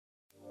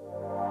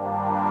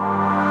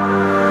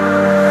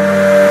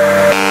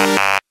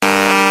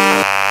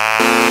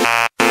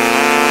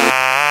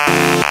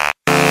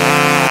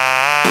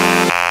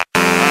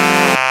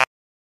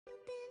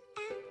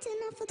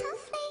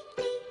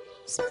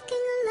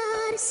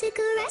lot of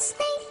cigarettes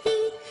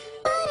lately,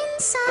 but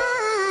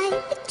inside,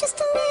 it's just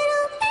a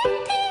little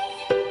empty.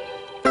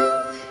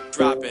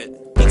 Drop it.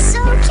 It's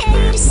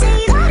okay to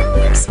say that a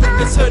weak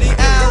spot. It's Hoodie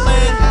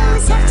Allen.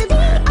 Always have to be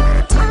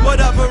on top. What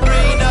up,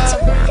 Arena?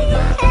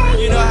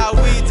 You know how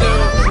we do.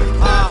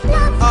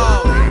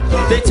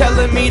 They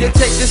telling me to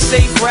take the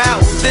safe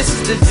route. This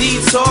is the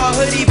detour.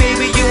 Hoodie,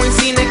 baby, you ain't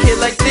seen a kid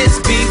like this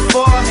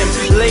before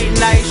him. Late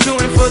night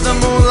shooting for the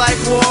moon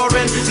like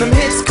Warren. Them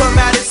hits come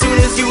out as soon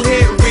as you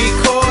hit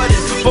recording.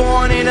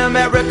 Born in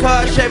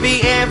America,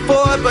 Chevy and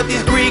Ford, but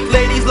these Greek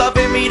ladies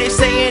loving me. They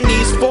saying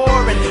he's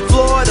foreign.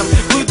 Floored them,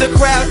 blew the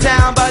crowd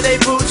down by they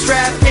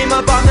bootstraps. Came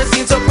up on the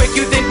scene so quick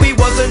you think we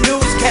was a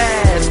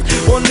newscast.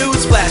 Well,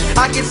 newsflash,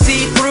 I can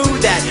see through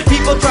that.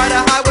 People try to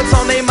hide what's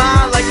on their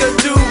mind like a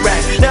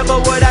do-rag. Never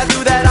would I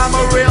do that, I'm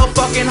a real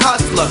fucking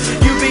hustler.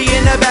 You be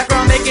in the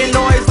background making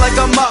noise like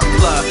a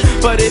muffler,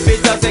 but if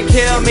it doesn't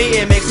kill me,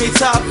 it makes me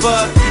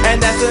tougher.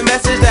 And that's the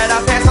message that I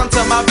pass on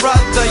to my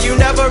brother. You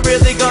never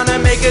really gonna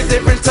make a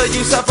difference till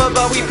you suffer,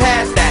 but we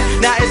passed that.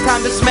 Now it's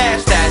time to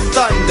smash that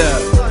thunder.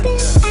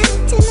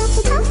 Acting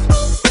awful tough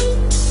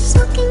lately,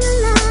 smoking a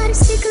lot of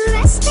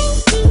cigarettes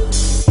lately,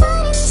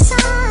 but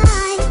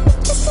inside,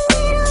 just a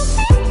little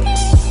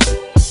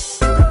empty.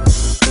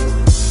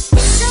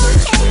 It's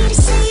okay to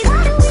say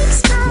that a weak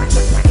spot.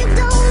 You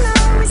don't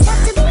always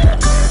have to be on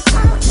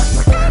top.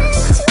 Better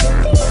to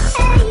be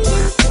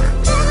hating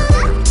than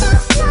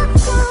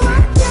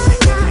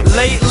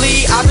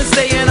Lately, I've been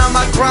staying on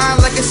my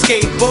grind like a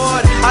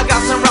skateboard. I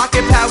got some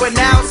rocket power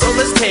now, so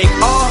let's take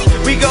off.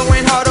 We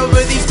going hard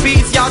over these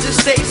beats, y'all just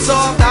stay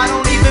soft. I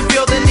don't even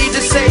feel the need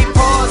to say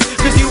pause,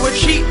 cause you were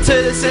cheap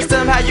to the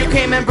system, how you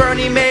came and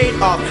Bernie made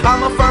off.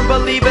 I'm a firm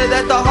believer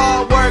that the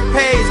hard work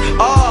pays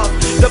off.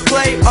 The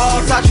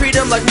playoffs, I treat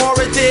them like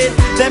Mora did.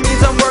 That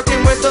means I'm working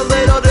with a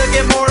little to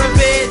get more of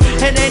it.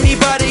 And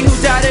anybody who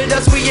doubted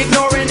us, we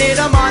ignoring it.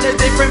 I'm on a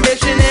different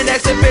mission, an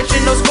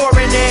exhibition, no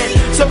scoring it.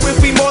 So if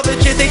we more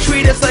legit, they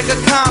treat us like a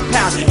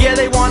compound. Yeah,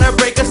 they wanna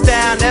break us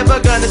down, never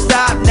gonna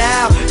stop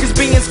now. Cause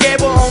being scared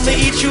will only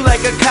eat you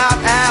like a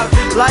cop out.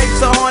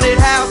 Life's a haunted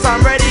house,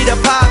 I'm ready to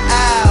pop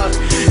out.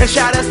 And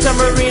shout outs to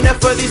Marina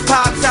for these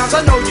pop sounds.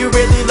 I know you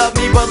really love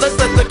me, but let's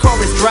let the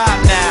chorus drop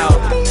now.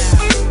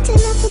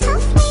 acting awful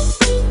tough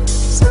lately,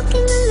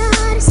 smoking a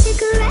lot of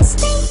cigarettes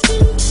lately,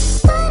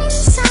 but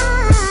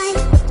inside,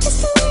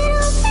 just a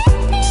little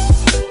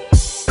empty.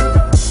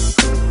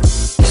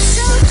 It's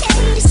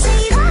okay to say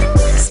that a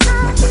weak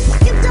spot.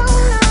 You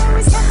don't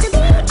always have to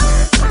be on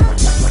top.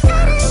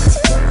 Better to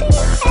be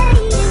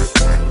hating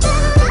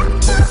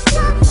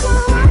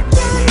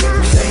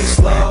than Stay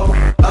slow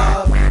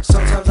up.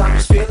 Sometimes I'm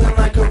just feeling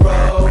like a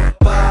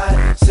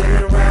robot,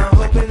 sitting around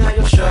hoping that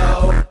you'll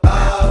show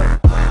up.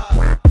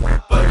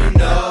 But you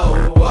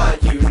know what,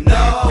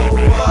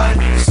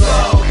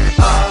 slow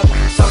up.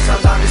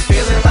 Sometimes I'm just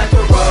feeling like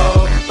a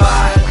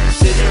robot,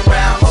 sitting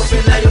around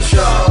hoping that you'll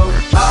show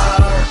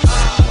up.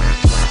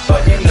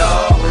 But you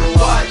know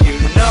what,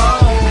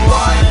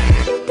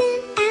 You've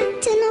been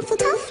acting awful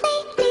tough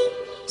lately,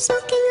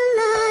 smoking a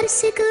lot of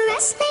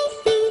cigarettes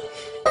lately,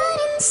 but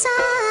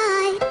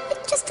inside,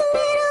 it's just a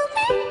little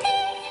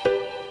empty.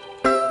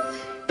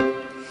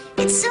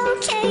 It's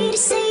okay to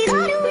say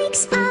that a weak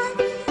spot.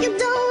 You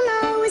don't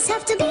always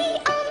have to